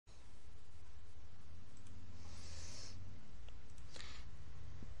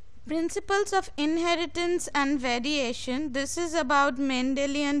Principles of inheritance and variation. This is about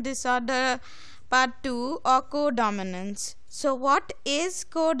Mendelian disorder part 2 or codominance. So what is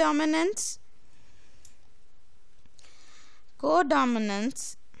codominance?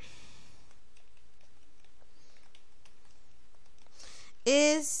 Codominance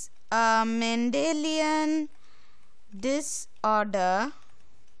is a Mendelian disorder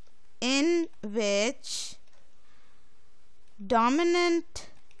in which dominant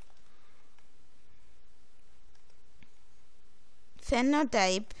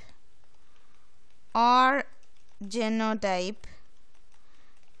phenotype or genotype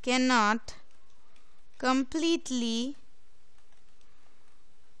cannot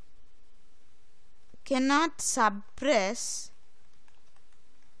suppress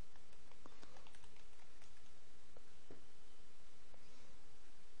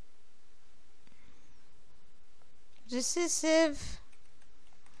recessive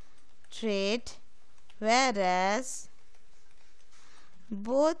trait, whereas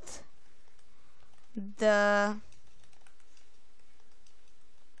both the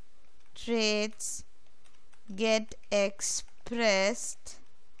traits get expressed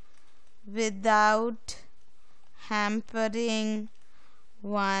without hampering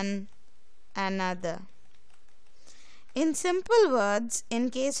one another. In simple words, in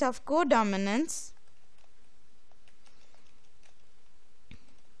case of codominance,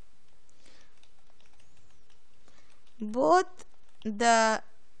 both the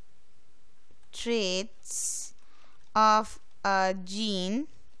traits of a gene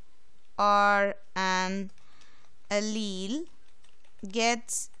or an allele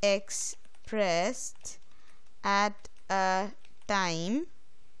gets expressed at a time.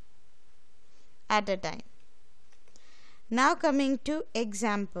 Now coming to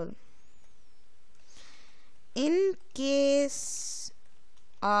example. In case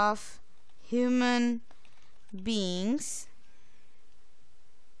of human beings,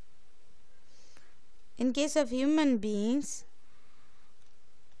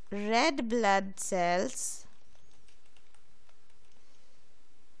 red blood cells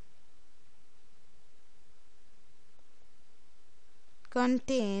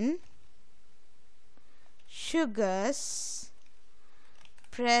contain sugars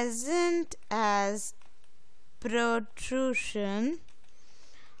present as protrusion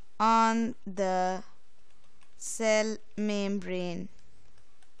on the cell membrane.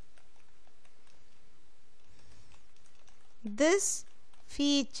 This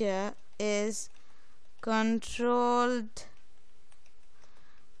feature is controlled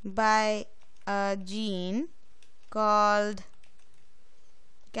by a gene called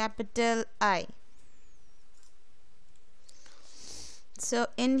capital I. So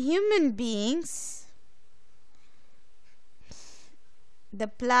in human beings, the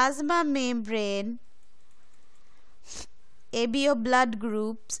plasma membrane ABO blood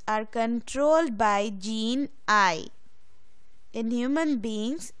groups are controlled by gene I. In human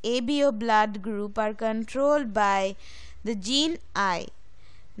beings, ABO blood group are controlled by the gene I.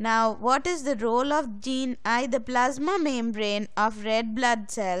 Now, what is the role of gene I? The plasma membrane of red blood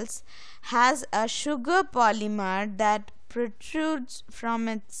cells has a sugar polymer that protrudes from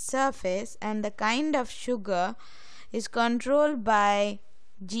its surface, and the kind of sugar is controlled by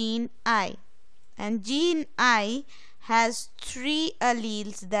gene I. And gene I has three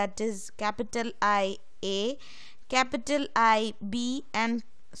alleles, that is capital IA, capital IB and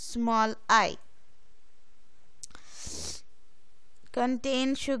small I.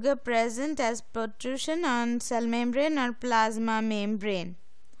 Contain sugar present as protrusion on cell membrane or plasma membrane.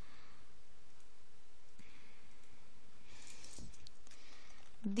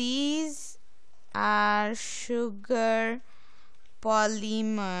 These are sugar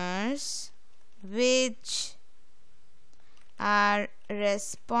polymers which are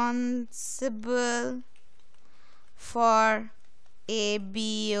responsible for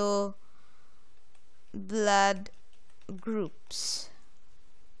ABO blood groups.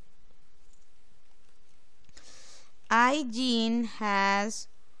 I gene has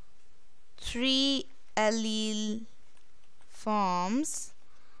three allele forms,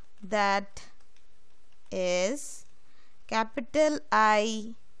 that is capital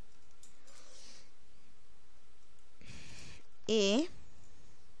I A,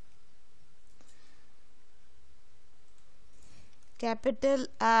 capital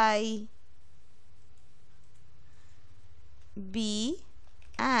I B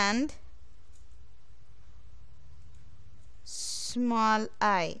and small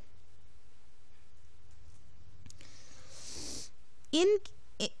I.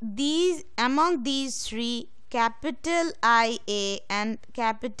 Among these three, capital IA and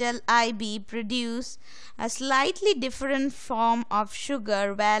capital IB produce a slightly different form of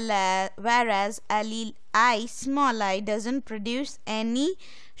sugar, whereas allele I, small I, doesn't produce any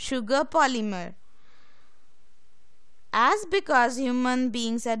sugar polymer. As because human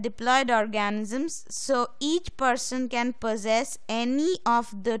beings are diploid organisms, so each person can possess any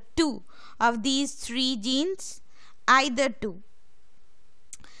of the two of these three genes, either two.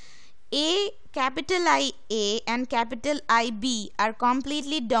 Capital IA and capital IB are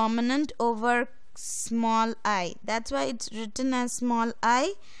completely dominant over small I. That's why it's written as small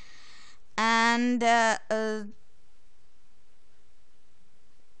I. And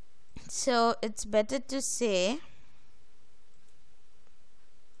so it's better to say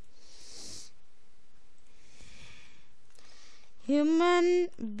human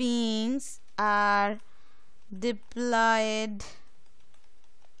beings are diploid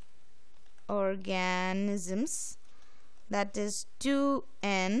organisms, that is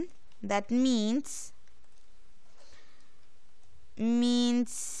 2n. That means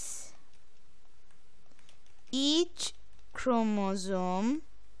each chromosome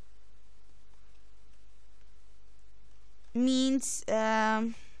means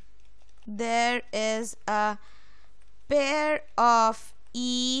there is a pair of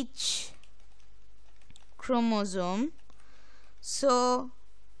each chromosome, so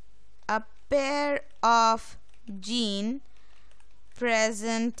a pair of gene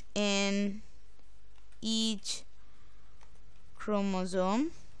present in each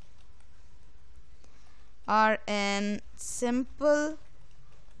chromosome, or in simple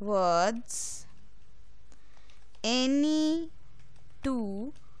words, any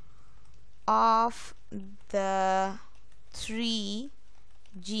two of the three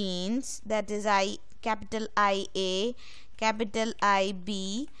genes, that is capital IA, capital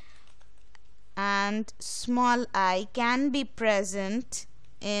IB and small I, can be present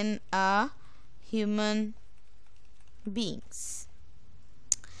in a human beings.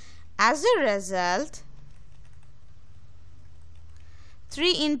 As a result,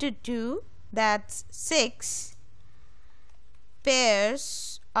 3 into 2, that's 6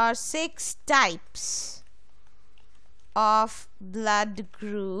 pairs or 6 types of blood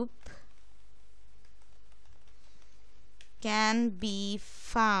group can be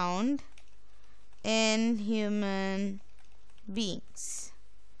found in human beings,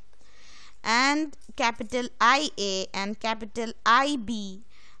 and capital IA and capital IB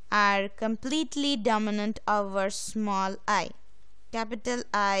are completely dominant over small I. Capital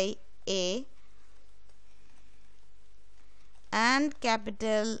IA and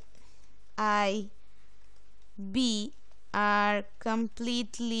capital IB are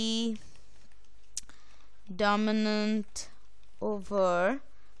completely dominant over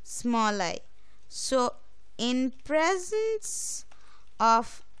small I. So in presence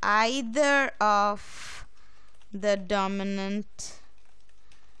of either of the dominant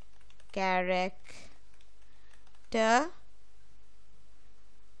character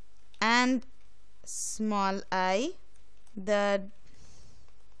and small I, the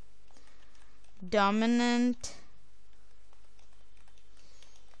dominant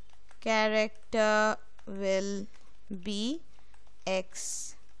character will be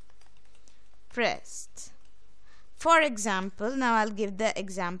expressed. For example, now I'll give the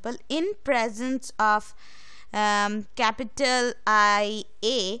example. In presence of capital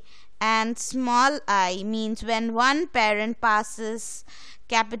IA and small I, means when one parent passes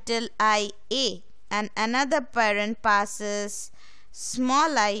capital IA and another parent passes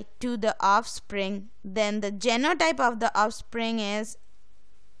small I to the offspring, then the genotype of the offspring is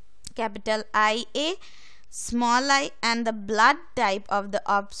capital IA, small I, and the blood type of the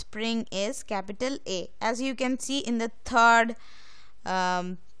offspring is capital A, as you can see in the third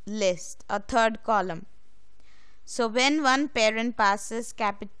list or third column. So when one parent passes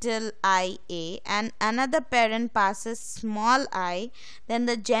capital IA and another parent passes small I, then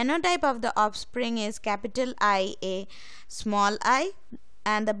the genotype of the offspring is capital IA, small I,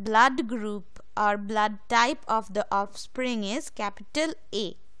 and the blood group or blood type of the offspring is capital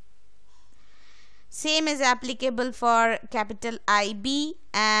A. Same is applicable for capital IB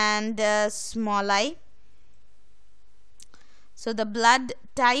and small I. So the blood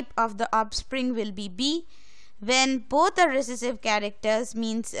type of the offspring will be B. When both are recessive characters,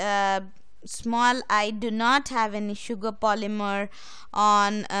 means small I do not have any sugar polymer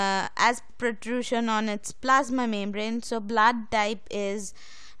on as protrusion on its plasma membrane, so blood type is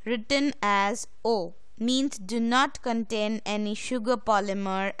written as O, means do not contain any sugar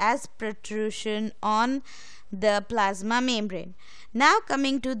polymer as protrusion on the plasma membrane. Now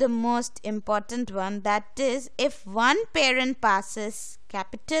coming to the most important one, that is, if one parent passes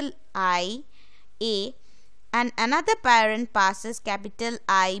capital I A and another parent passes capital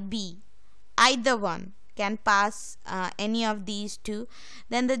I B, either one can pass any of these two,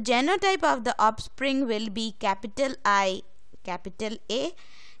 then the genotype of the offspring will be capital I capital A,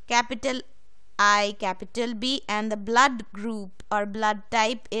 capital I capital B, and the blood group or blood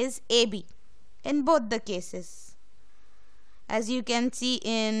type is AB in both the cases, as you can see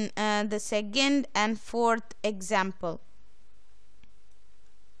in the second and fourth example.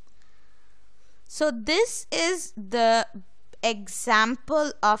 So this is the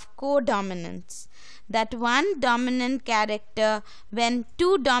example of codominance, that one dominant character, when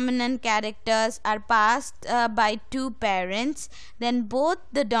two dominant characters are passed by two parents, then both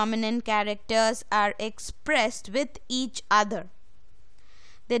the dominant characters are expressed with each other.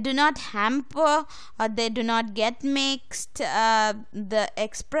 They do not hamper or they do not get mixed. The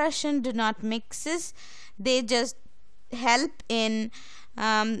expression do not mixes. They just help in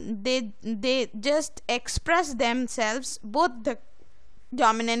they just express themselves. Both the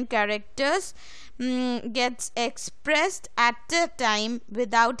dominant characters gets expressed at a time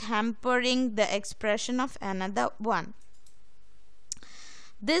without hampering the expression of another one.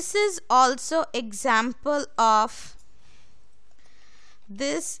 This is also example of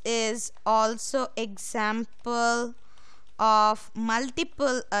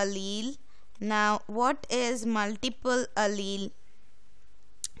multiple allele. Now what is multiple allele?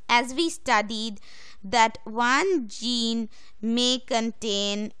 As we studied that one gene may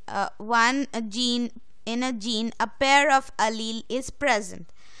contain one gene in a gene, a pair of allele is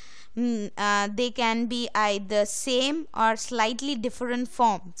present. They can be either same or slightly different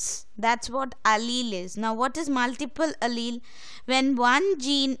forms. That's what allele is. Now what is multiple allele? When one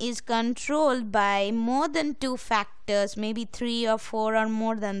gene is controlled by more than two factors, maybe 3 or 4 or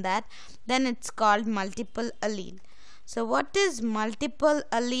more than that, then it's called multiple allele. So what is multiple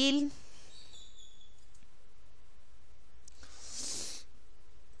allele?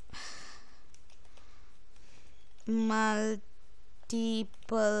 Multiple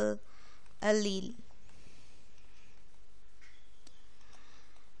allele.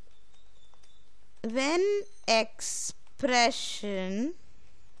 When expression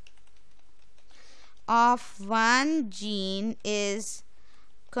of one gene is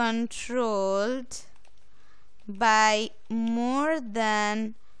controlled by more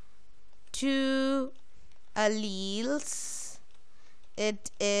than two alleles,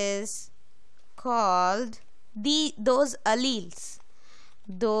 it is called those alleles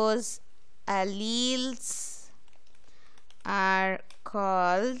are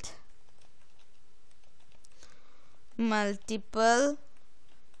called multiple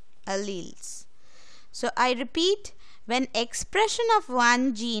alleles. So I repeat, when expression of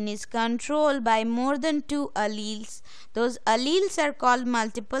one gene is controlled by more than two alleles, those alleles are called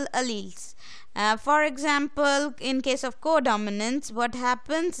multiple alleles. For example, in case of codominance, what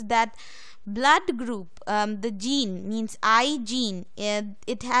happens that blood group, the gene means I gene,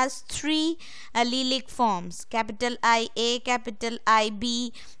 it has 3 allelic forms, capital IA, capital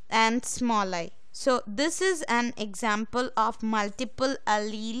IB, and small I. So this is an example of multiple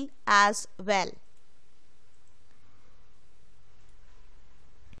allele as well.